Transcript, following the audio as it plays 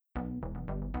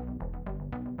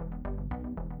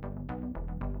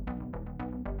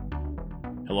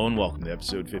Hello and welcome to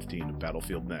episode 15 of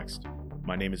Battlefield Next.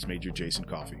 My name is Major Jason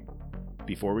Coffey.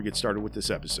 Before we get started with this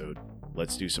episode,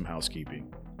 let's do some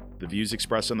housekeeping. The views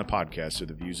expressed on the podcast are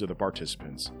the views of the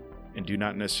participants and do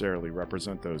not necessarily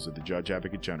represent those of the Judge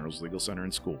Advocate General's Legal Center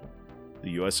and School,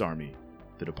 the U.S. Army,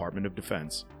 the Department of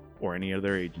Defense, or any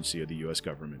other agency of the U.S.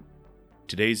 government.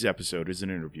 Today's episode is an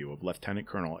interview of Lieutenant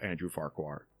Colonel Andrew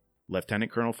Farquhar.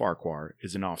 Lieutenant Colonel Farquhar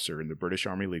is an officer in the British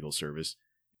Army Legal Service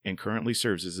and currently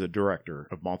serves as the Director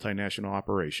of Multinational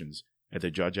Operations at the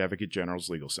Judge Advocate General's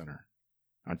Legal Center.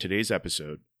 On today's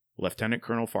episode, Lieutenant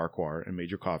Colonel Farquhar and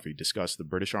Major Coffey discuss the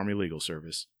British Army Legal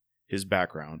Service, his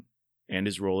background, and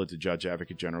his role at the Judge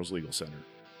Advocate General's Legal Center.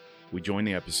 We join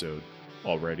the episode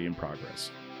already in progress.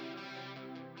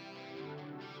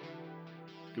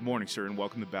 Good morning, sir, and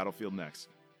welcome to Battlefield Next.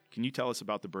 Can you tell us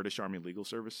about the British Army Legal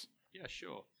Service? Yeah,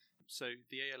 sure. So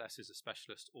the ALS is a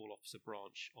specialist all-officer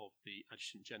branch of the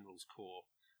Adjutant General's Corps,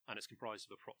 and it's comprised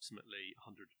of approximately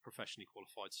 100 professionally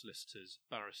qualified solicitors,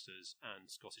 barristers, and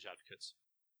Scottish advocates.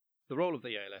 The role of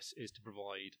the ALS is to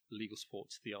provide legal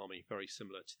support to the Army, very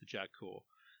similar to the JAG Corps.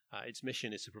 Its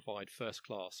mission is to provide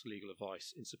first-class legal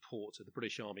advice in support of the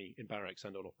British Army in barracks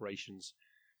and on operations.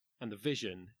 And the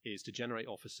vision is to generate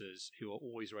officers who are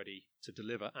always ready to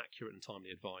deliver accurate and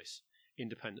timely advice,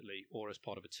 independently or as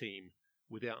part of a team,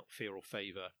 without fear or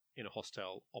favour in a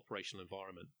hostile operational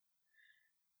environment.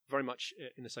 Very much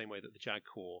in the same way that the JAG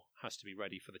Corps has to be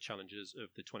ready for the challenges of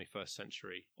the 21st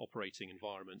century operating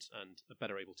environment and are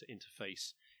better able to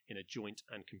interface in a joint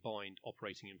and combined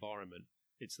operating environment,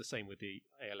 it's the same with the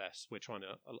ALS. We're trying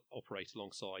to operate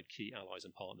alongside key allies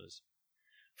and partners.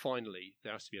 Finally,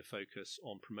 there has to be a focus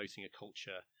on promoting a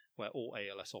culture where all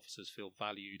ALS officers feel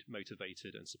valued,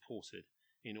 motivated and supported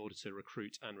in order to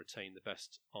recruit and retain the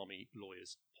best Army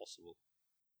lawyers possible.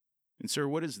 And sir,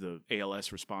 what is the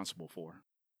ALS responsible for?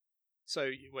 So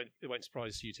it won't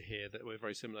surprise you to hear that we're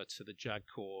very similar to the JAG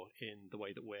Corps in the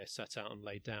way that we're set out and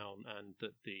laid down, and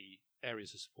that the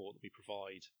areas of support that we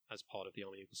provide as part of the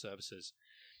Army Legal Services.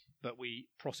 But we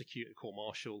prosecute a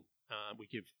court-martial, we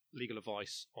give legal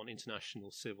advice on international,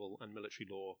 civil and military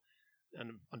law,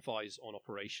 and advise on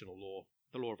operational law,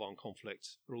 the law of armed conflict,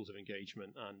 rules of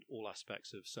engagement, and all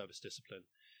aspects of service discipline.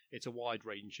 It's a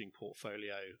wide-ranging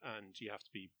portfolio, and you have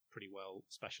to be pretty well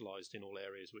specialised in all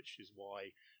areas, which is why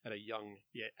at a young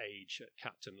age, at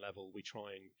captain level, we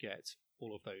try and get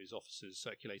all of those officers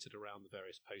circulated around the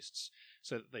various posts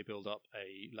so that they build up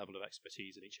a level of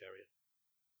expertise in each area.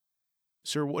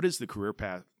 Sir, what is the career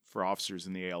path for officers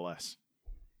in the ALS?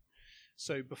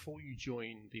 So before you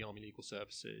join the Army Legal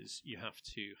Services, you have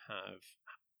to have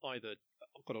either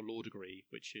got a law degree,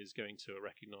 which is going to a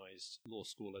recognised law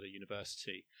school at a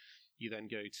university. You then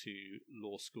go to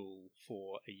law school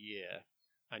for a year,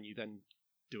 and you then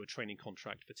do a training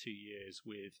contract for 2 years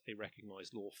with a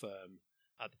recognised law firm,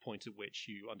 at the point at which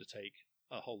you undertake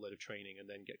a whole load of training and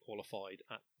then get qualified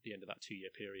at the end of that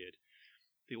 2-year period.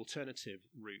 The alternative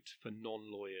route for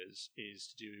non-lawyers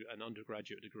is to do an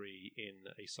undergraduate degree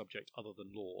in a subject other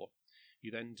than law.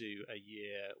 You then do a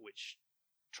year which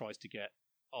tries to get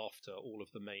after all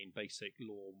of the main basic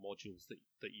law modules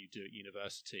that you do at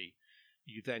university.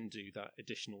 You then do that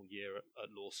additional year at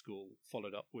law school,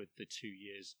 followed up with the 2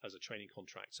 years as a training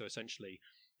contract. So essentially,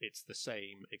 it's the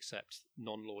same, except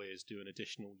non-lawyers do an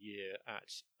additional year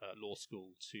at law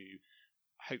school to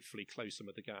hopefully close some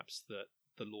of the gaps that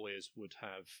the lawyers would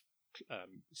have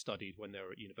studied when they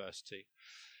were at university.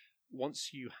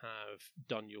 Once you have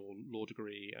done your law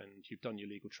degree and you've done your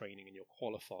legal training and you're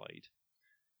qualified,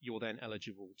 you're then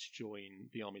eligible to join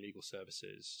the Army Legal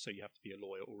Services. So you have to be a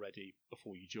lawyer already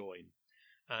before you join.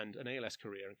 And an ALS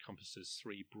career encompasses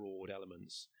 3 broad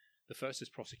elements. The first is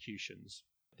prosecutions,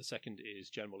 the second is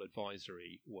general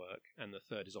advisory work, and the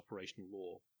third is operational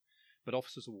law. But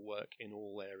officers will work in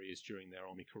all areas during their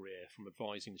Army career, from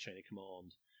advising the chain of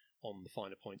command on the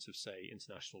finer points of, say,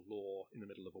 international law in the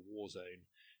middle of a war zone,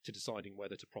 to deciding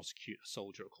whether to prosecute a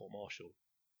soldier at court-martial.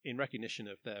 In recognition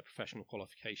of their professional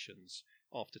qualifications,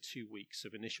 after 2 weeks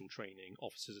of initial training,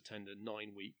 officers attend a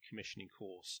 9-week commissioning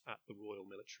course at the Royal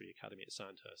Military Academy at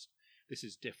Sandhurst. This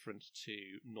is different to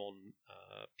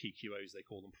non-PQOs, they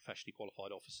call them, professionally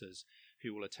qualified officers,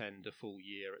 who will attend a full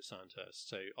year at Sandhurst.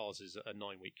 So ours is a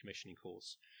 9-week commissioning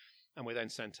course. And we're then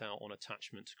sent out on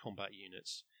attachment to combat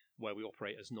units, where we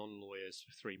operate as non-lawyers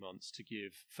for 3 months to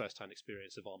give first-hand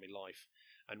experience of Army life.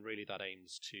 And really that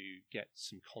aims to get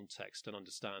some context and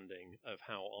understanding of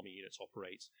how Army units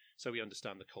operate, so we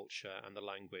understand the culture and the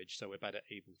language, so we're better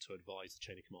able to advise the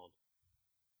chain of command.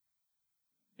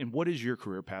 And what does your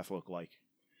career path look like?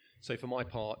 So for my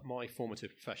part, my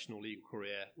formative professional legal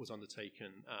career was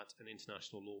undertaken at an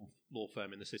international law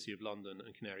firm in the City of London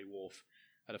and Canary Wharf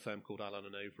at a firm called Allen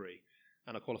 & Overy,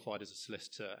 and I qualified as a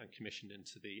solicitor and commissioned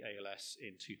into the ALS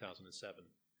in 2007.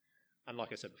 And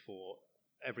like I said before,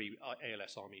 every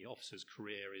ALS Army officer's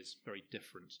career is very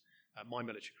different. My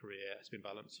military career has been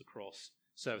balanced across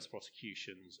service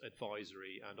prosecutions,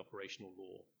 advisory, and operational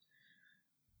law.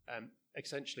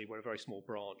 Essentially, we're a very small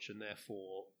branch, and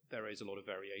therefore there is a lot of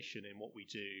variation in what we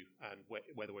do and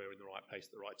whether we're in the right place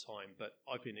at the right time. But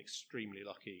I've been extremely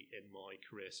lucky in my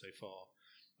career so far.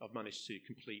 I've managed to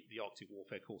complete the Arctic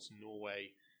Warfare course in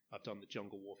Norway. I've done the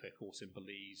Jungle Warfare course in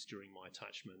Belize during my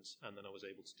attachment, and then I was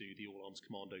able to do the All Arms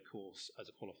Commando course as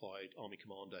a qualified Army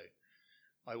Commando.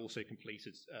 I also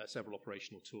completed several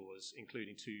operational tours,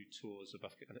 including 2 tours of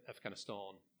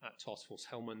Afghanistan at Task Force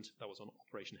Helmand. That was on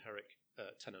Operation Herrick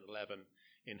 10 and 11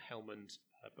 in Helmand.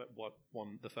 But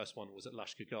the first one was at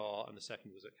Lashkar Gah, and the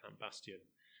second was at Camp Bastion.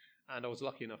 And I was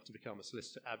lucky enough to become a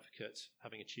solicitor advocate,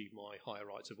 having achieved my higher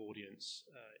rights of audience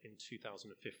in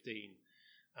 2015,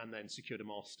 and then secured a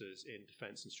Master's in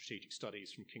Defence and Strategic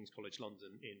Studies from King's College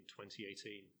London in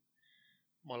 2018.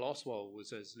 My last role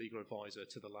was as legal advisor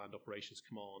to the Land Operations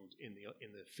Command in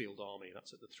the Field Army.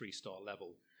 That's at the 3-star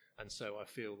level. And so I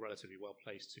feel relatively well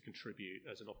placed to contribute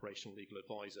as an operational legal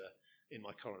advisor in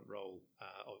my current role,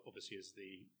 obviously as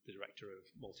the Director of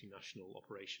Multinational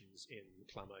Operations in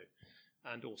Clamo,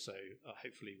 and also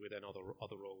hopefully within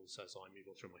other roles as I move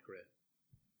on through my career.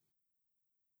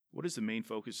 What is the main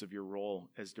focus of your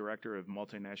role as Director of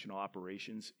Multinational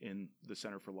Operations in the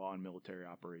Center for Law and Military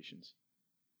Operations?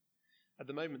 At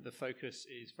the moment, the focus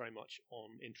is very much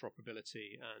on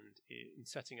interoperability and in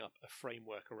setting up a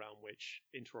framework around which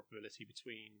interoperability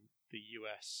between the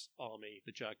US Army,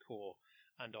 the JAG Corps,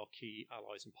 and our key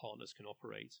allies and partners can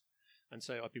operate. And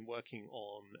so I've been working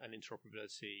on an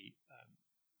interoperability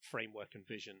framework and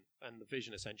vision. And the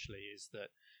vision essentially is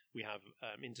that we have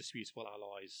indisputable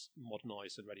allies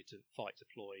modernized and ready to fight,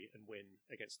 deploy, and win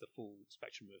against the full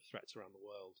spectrum of threats around the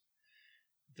world.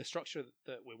 The structure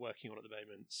that we're working on at the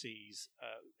moment sees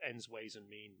ends, ways, and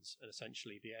means. And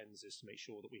essentially the ends is to make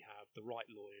sure that we have the right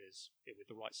lawyers with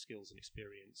the right skills and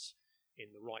experience in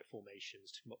the right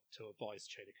formations to advise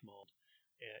the chain of command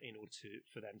in order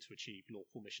for them to achieve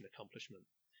lawful mission accomplishment.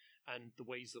 And the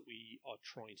ways that we are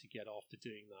trying to get after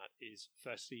doing that is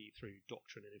firstly through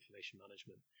doctrine and information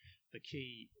management. The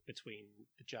key between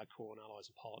the JAG Corps and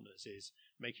allies and partners is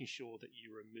making sure that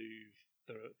you remove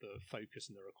the focus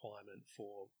and the requirement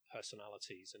for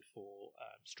personalities and for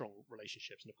strong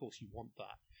relationships. And of course you want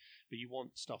that, but you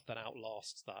want stuff that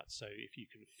outlasts that. So if you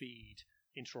can feed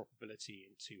interoperability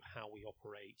into how we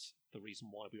operate, the reason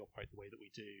why we operate the way that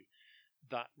we do,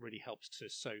 that really helps to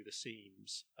sow the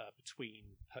seams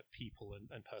between people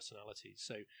and personalities.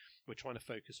 So we're trying to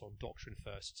focus on doctrine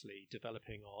firstly,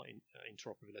 developing our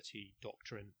interoperability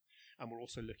doctrine, and we're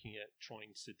also looking at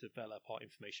trying to develop our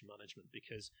information management,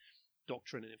 because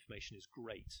doctrine and information is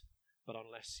great, but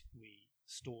unless we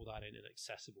store that in an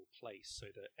accessible place so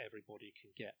that everybody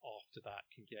can get after that,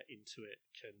 can get into it,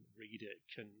 can read it,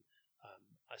 can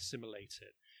assimilate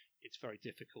it, it's very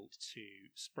difficult to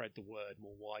spread the word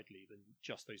more widely than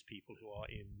just those people who are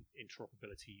in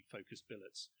interoperability focused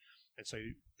billets. And so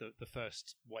the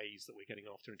first ways that we're getting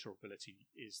after interoperability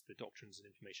is the doctrines and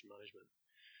information management.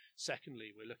 Secondly,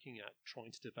 we're looking at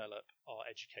trying to develop our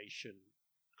education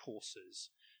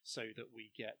courses so that we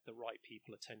get the right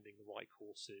people attending the right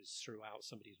courses throughout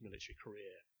somebody's military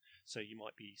career. So you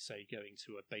might be, say, going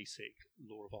to a basic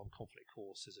law of armed conflict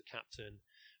course as a captain,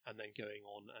 and then going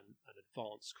on an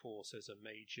advanced course as a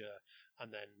major, and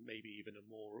then maybe even a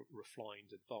more refined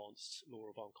advanced law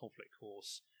of armed conflict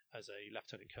course as a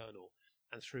lieutenant colonel.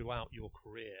 And throughout your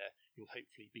career, you'll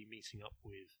hopefully be meeting up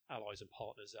with allies and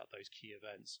partners at those key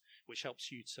events, which helps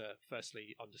you to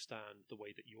firstly understand the way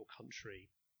that your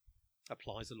country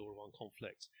applies the law of armed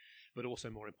conflict, but also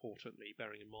more importantly,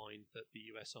 bearing in mind that the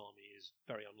US Army is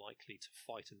very unlikely to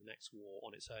fight in the next war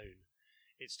on its own.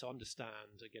 It's to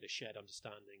understand and get a shared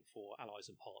understanding for allies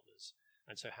and partners.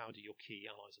 And so how do your key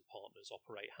allies and partners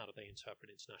operate? How do they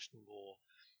interpret international law?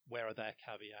 Where are their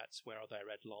caveats? Where are their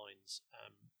red lines?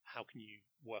 How can you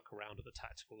work around at the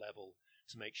tactical level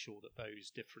to make sure that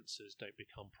those differences don't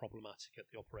become problematic at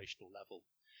the operational level?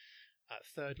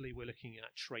 Thirdly, we're looking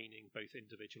at training, both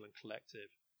individual and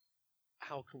collective.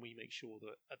 How can we make sure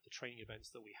that at the training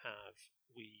events that we have,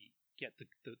 we get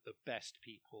the best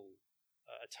people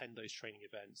attend those training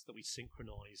events, that we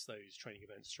synchronize those training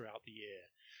events throughout the year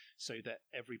so that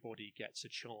everybody gets a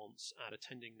chance at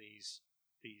attending these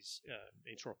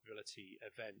interoperability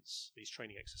events, these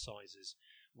training exercises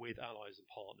with allies and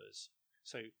partners.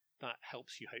 So that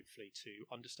helps you hopefully to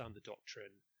understand the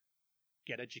doctrine,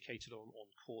 get educated on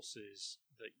courses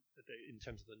that in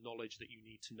terms of the knowledge that you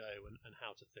need to know and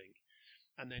how to think,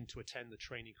 and then to attend the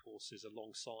training courses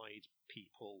alongside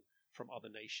people from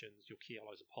other nations, your key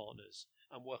allies and partners,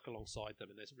 and work alongside them.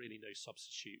 And there's really no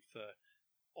substitute for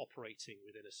operating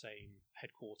within the same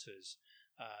headquarters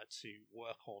to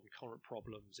work on current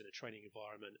problems in a training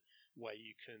environment where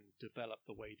you can develop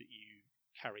the way that you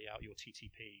carry out your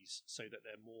TTPs so that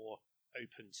they're more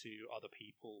open to other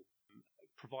people,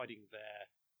 providing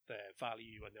their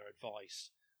value and their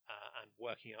advice, and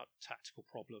working out tactical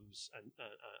problems and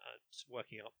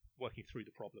working through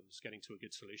the problems, getting to a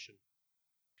good solution.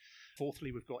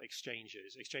 Fourthly, we've got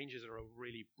exchanges. Exchanges are a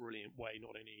really brilliant way,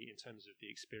 not only in terms of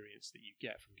the experience that you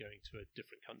get from going to a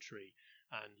different country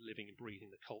and living and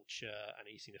breathing the culture and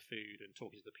eating the food and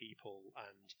talking to the people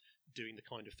and doing the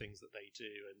kind of things that they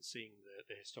do and seeing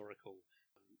the historical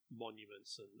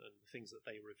monuments and the things that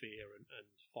they revere and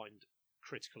find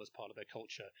critical as part of their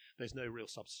culture. There's no real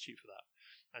substitute for that.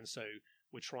 And so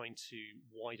we're trying to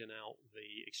widen out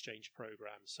the exchange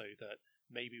program so that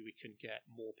maybe we can get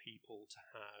more people to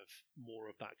have more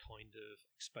of that kind of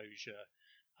exposure,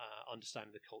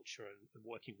 understanding the culture and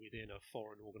working within a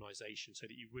foreign organization so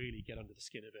that you really get under the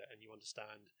skin of it and you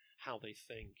understand how they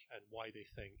think and why they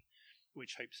think,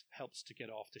 which helps to get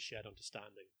after shared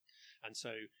understanding. And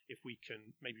so if we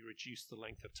can maybe reduce the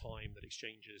length of time that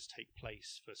exchanges take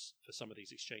place for some of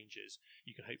these exchanges,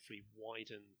 you can hopefully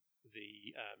widen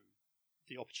the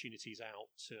opportunities out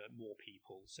to more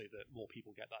people so that more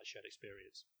people get that shared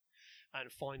experience. And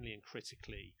finally and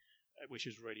critically, which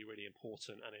is really, really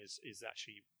important and is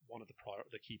actually one of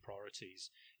the key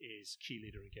priorities, is key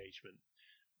leader engagement.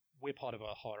 We're part of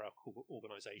a hierarchical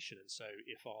organization, and so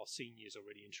if our seniors are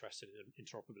really interested in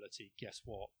interoperability, guess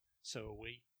what? So are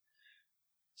we.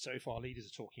 So if our leaders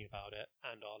are talking about it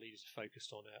and our leaders are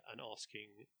focused on it and asking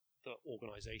the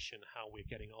organization how we're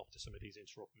getting after some of these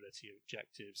interoperability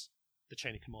objectives, the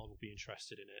chain of command will be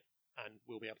interested in it and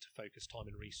we'll be able to focus time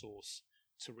and resource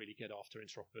to really get after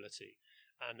interoperability.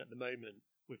 And at the moment,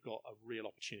 we've got a real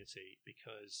opportunity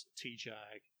because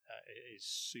TJAG is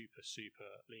super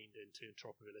leaned into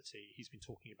interoperability. He's been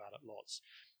talking about it lots.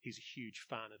 He's a huge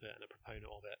fan of it and a proponent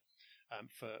of it.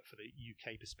 For the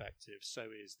UK perspective, so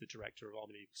is the Director of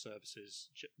Army Legal Services,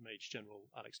 Major General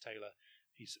Alex Taylor.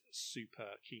 He's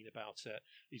super keen about it.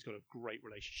 He's got a great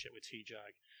relationship with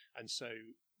TJAG. And so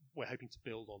we're hoping to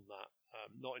build on that,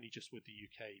 not only just with the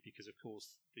UK, because of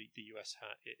course the US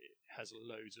has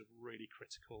loads of really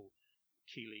critical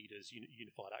key leaders,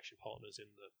 unified action partners in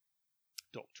the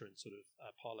doctrine sort of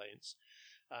parlance.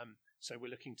 So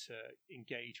we're looking to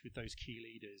engage with those key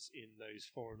leaders in those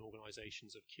foreign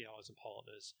organisations of key allies and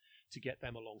partners to get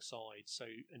them alongside,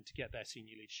 and to get their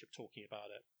senior leadership talking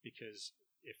about it, because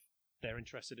if they're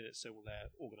interested in it, so will their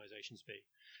organisations be.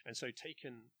 And so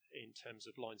taken in terms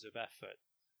of lines of effort,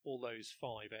 all those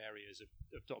 5 areas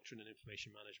of doctrine and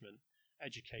information management,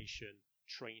 education,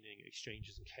 training,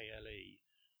 exchanges and KLE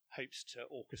hopes to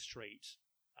orchestrate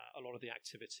a lot of the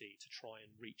activity to try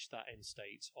and reach that end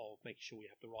state of making sure we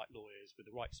have the right lawyers with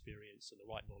the right experience and the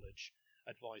right knowledge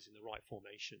advising the right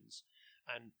formations.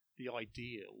 And the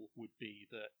ideal would be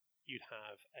that you'd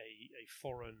have a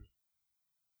foreign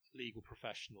legal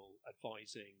professional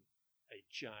advising a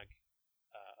JAG,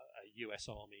 a US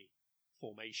Army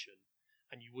formation,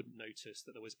 and you wouldn't notice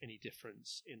that there was any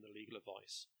difference in the legal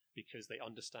advice because they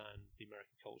understand the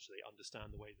American culture, they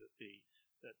understand the way that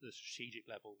at the strategic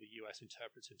level, the US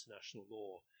interprets international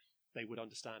law. They would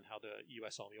understand how the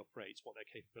US Army operates, what their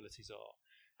capabilities are,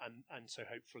 and so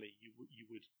hopefully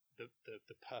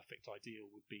the perfect ideal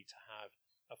would be to have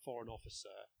a foreign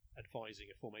officer advising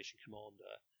a formation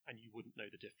commander, and you wouldn't know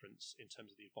the difference in terms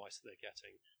of the advice that they're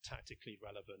getting, tactically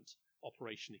relevant,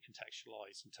 operationally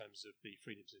contextualized in terms of the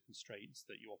freedoms and constraints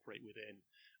that you operate within,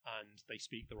 and they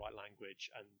speak the right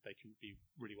language and they can be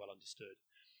really well understood.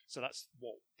 So that's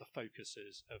what the focus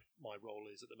is of my role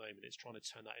is at the moment. It's trying to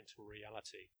turn that into a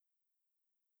reality.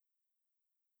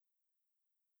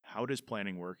 How does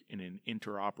planning work in an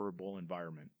interoperable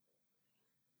environment?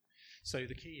 So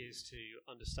the key is to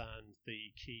understand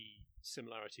the key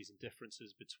similarities and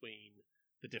differences between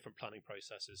the different planning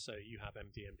processes. So you have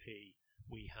MDMP,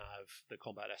 we have the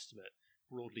combat estimate.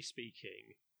 Broadly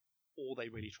speaking, all they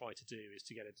really try to do is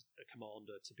to get a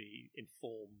commander to be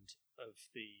informed of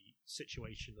the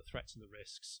situation, the threats and the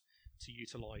risks, to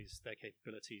utilise their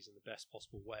capabilities in the best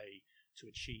possible way to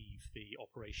achieve the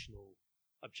operational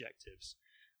objectives.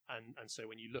 And so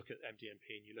when you look at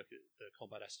MDMP and you look at the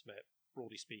combat estimate,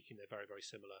 broadly speaking, they're very, very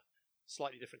similar.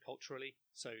 Slightly different culturally.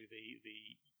 So the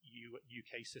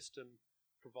UK system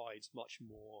provides much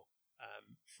more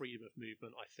freedom of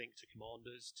movement, I think, to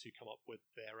commanders to come up with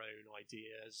their own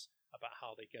ideas about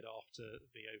how they get after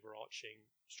the overarching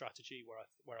strategy,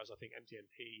 whereas I think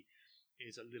MDMP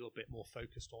is a little bit more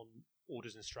focused on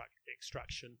orders and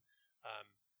extraction.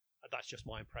 That's just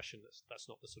my impression. That's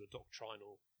not the sort of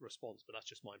doctrinal response, but that's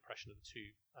just my impression of the two,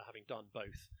 having done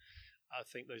both. I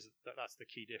think that's the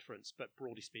key difference, but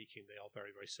broadly speaking, they are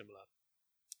very, very similar.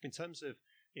 In terms of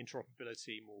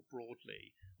interoperability more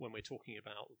broadly, when we're talking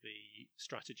about the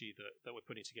strategy that we're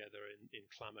putting together in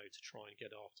Clamo to try and get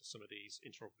after some of these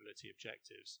interoperability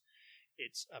objectives,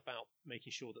 it's about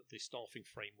making sure that the staffing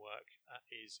framework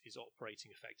is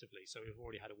operating effectively. So we've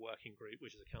already had a working group,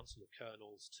 which is a council of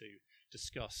colonels, to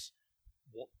discuss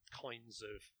what kinds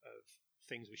of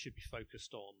things we should be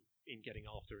focused on in getting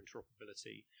after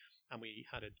interoperability. And we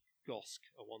had a GOSC,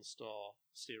 a one-star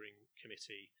steering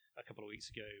committee, a couple of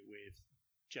weeks ago with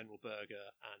General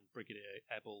Berger and Brigadier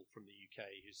Ebel from the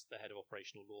UK, who's the head of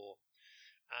operational law.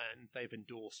 And they've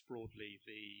endorsed broadly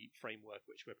the framework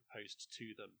which we're proposed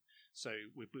to them. So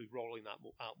we'll be rolling that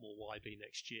out more widely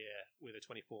next year with a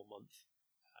 24-month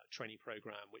training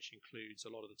program, which includes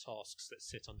a lot of the tasks that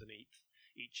sit underneath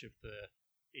each of the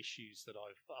issues that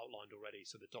I've outlined already.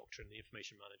 So the doctrine, the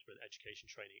information management, education,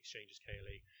 training, exchanges,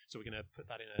 KLE. So we're going to put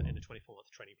that in a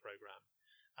 24-month training program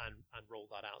and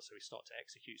roll that out. So we start to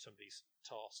execute some of these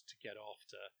tasks to get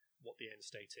after what the end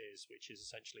state is, which is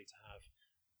essentially to have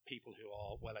people who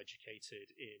are well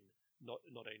educated in not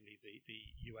only the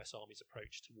US Army's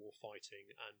approach to war fighting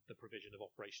and the provision of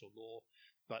operational law,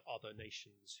 but other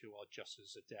nations who are just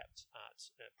as adept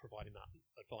at providing that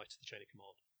advice to the chain of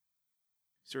command.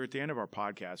 So at the end of our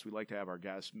podcast, we like to have our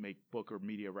guests make book or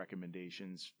media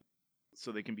recommendations.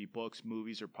 So they can be books,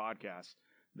 movies, or podcasts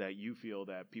that you feel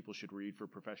that people should read for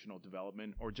professional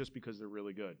development or just because they're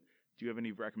really good. Do you have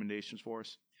any recommendations for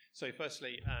us? So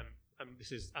firstly,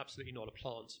 this is absolutely not a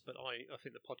plant, but I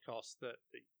think the podcasts that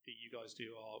you guys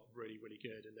do are really, really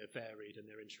good, and they're varied and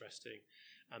they're interesting,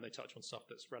 and they touch on stuff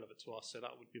that's relevant to us. So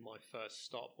that would be my first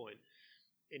start point.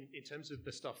 In terms of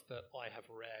the stuff that I have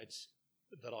read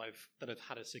that have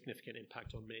had a significant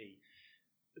impact on me,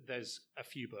 there's a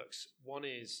few books. One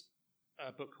is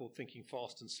a book called Thinking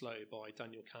Fast and Slow by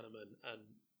Daniel Kahneman, and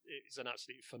it's an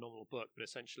absolutely phenomenal book, but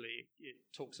essentially it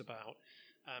talks about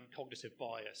cognitive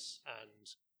bias and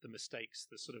the mistakes,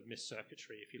 the sort of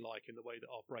mis-circuitry, if you like, in the way that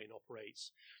our brain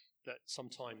operates, that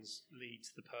sometimes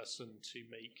leads the person to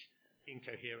make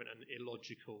incoherent and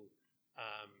illogical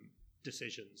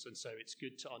decisions. And so it's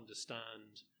good to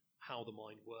understand how the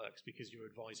mind works because you're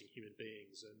advising human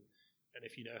beings, and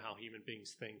if you know how human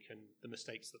beings think and the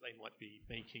mistakes that they might be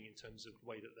making in terms of the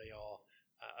way that they are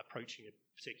approaching a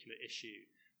particular issue,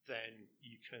 then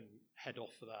you can head off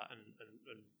for that and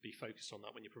be focused on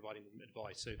that when you're providing them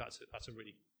advice. So that's a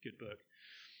really good book.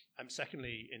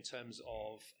 Secondly, in terms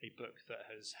of a book that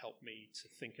has helped me to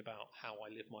think about how I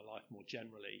live my life more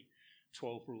generally,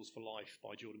 12 Rules for Life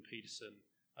by Jordan Peterson,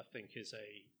 I think is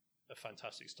a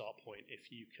fantastic start point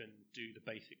if you can do the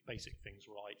basic things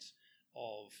right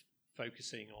of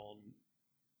focusing on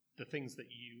the things that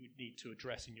you need to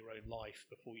address in your own life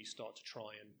before you start to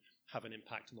try and have an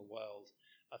impact on the world.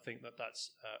 I think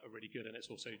that's a really good, and it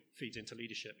also feeds into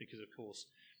leadership because, of course,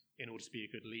 in order to be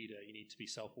a good leader, you need to be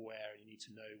self-aware and you need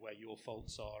to know where your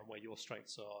faults are and where your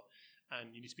strengths are,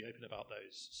 and you need to be open about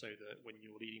those so that when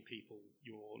you're leading people,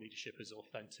 your leadership is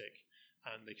authentic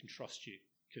and they can trust you,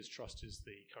 because trust is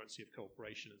the currency of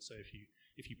cooperation. And so if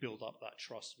you build up that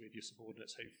trust with your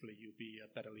subordinates, hopefully you'll be a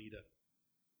better leader.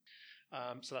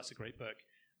 So that's a great book.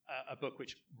 A book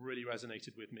which really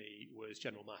resonated with me was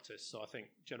General Mattis. So I think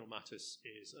General Mattis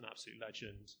is an absolute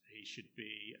legend. He should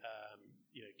be,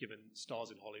 given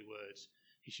stars in Hollywood.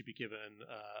 He should be given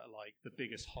like the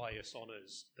biggest, highest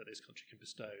honours that this country can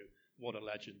bestow. What a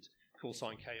legend! Call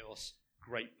Sign Chaos,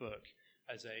 great book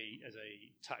as a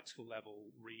tactical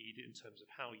level read in terms of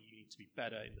how you need to be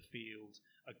better in the field.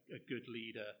 A good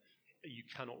leader. You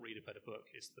cannot read a better book.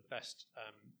 It's the best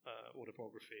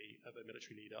autobiography of a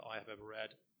military leader I have ever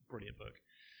read. Brilliant book.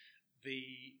 The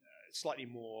slightly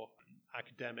more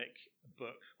academic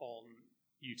book on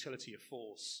utility of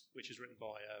force, which is written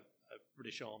by a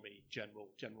British Army General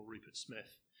Rupert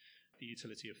Smith. The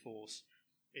Utility of Force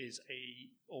is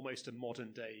almost a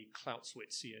modern day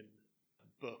Clausewitzian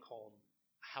book on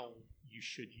how you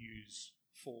should use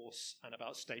force and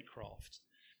about statecraft.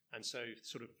 And so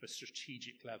sort of the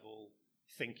strategic level,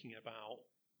 thinking about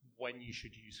when you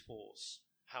should use force,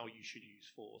 how you should use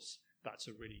force, that's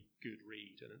a really good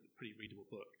read and a pretty readable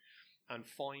book. And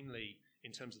finally,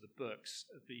 in terms of the books,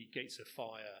 The Gates of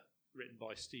Fire, written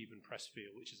by Stephen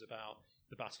Pressfield, which is about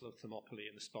the Battle of Thermopylae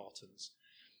and the Spartans.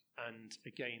 And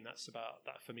again, that's about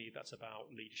that for me. That's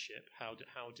about leadership. How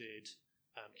did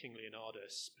King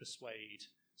Leonidas persuade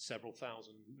several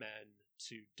thousand men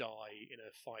to die in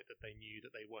a fight that they knew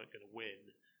that they weren't going to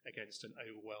win against an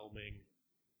overwhelming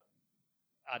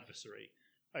adversary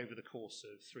over the course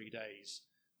of 3 days?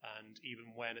 And even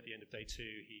when at the end of day 2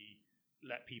 he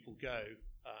let people go,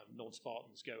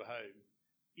 non-Spartans go home,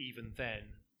 even then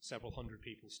several hundred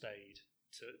people stayed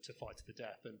to fight to the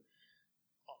death. And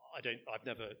I've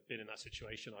never been in that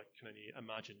situation. I can only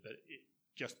imagine, but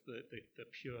just the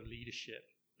pure leadership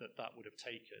that would have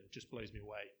taken just blows me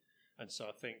away. And so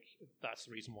I think that's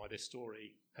the reason why this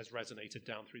story has resonated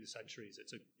down through the centuries.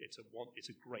 It's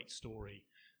a great story,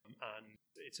 and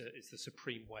it's the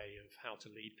supreme way of how to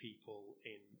lead people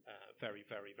in very,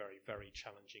 very, very, very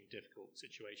challenging, difficult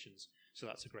situations. So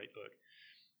that's a great book.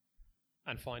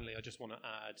 And finally, I just want to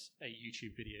add a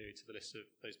YouTube video to the list of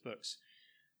those books.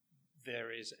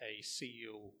 There is a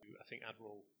SEAL, I think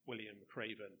Admiral William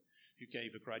Craven, who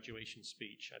gave a graduation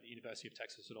speech at the University of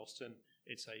Texas at Austin.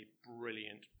 It's a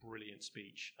brilliant, brilliant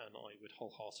speech, and I would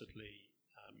wholeheartedly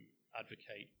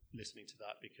advocate listening to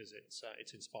that because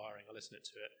it's inspiring. I listen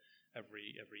to it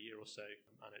every year or so,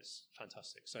 and it's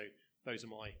fantastic. So those are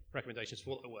my recommendations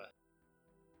for what they're worth.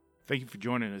 Thank you for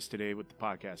joining us today with the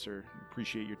podcast, sir.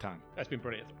 Appreciate your time. That's been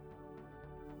brilliant.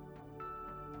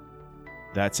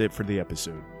 That's it for the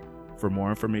episode. For more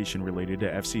information related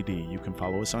to FCD, you can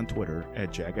follow us on Twitter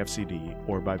at JagFCD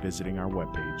or by visiting our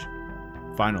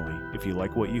webpage. Finally, if you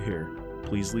like what you hear,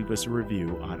 please leave us a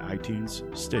review on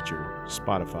iTunes, Stitcher,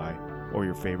 Spotify, or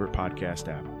your favorite podcast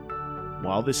app.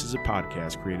 While this is a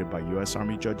podcast created by U.S.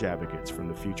 Army Judge Advocates from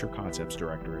the Future Concepts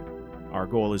Directorate, our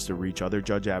goal is to reach other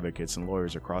judge advocates and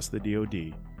lawyers across the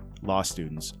DoD, law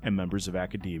students, and members of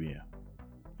academia.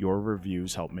 Your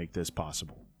reviews help make this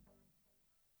possible.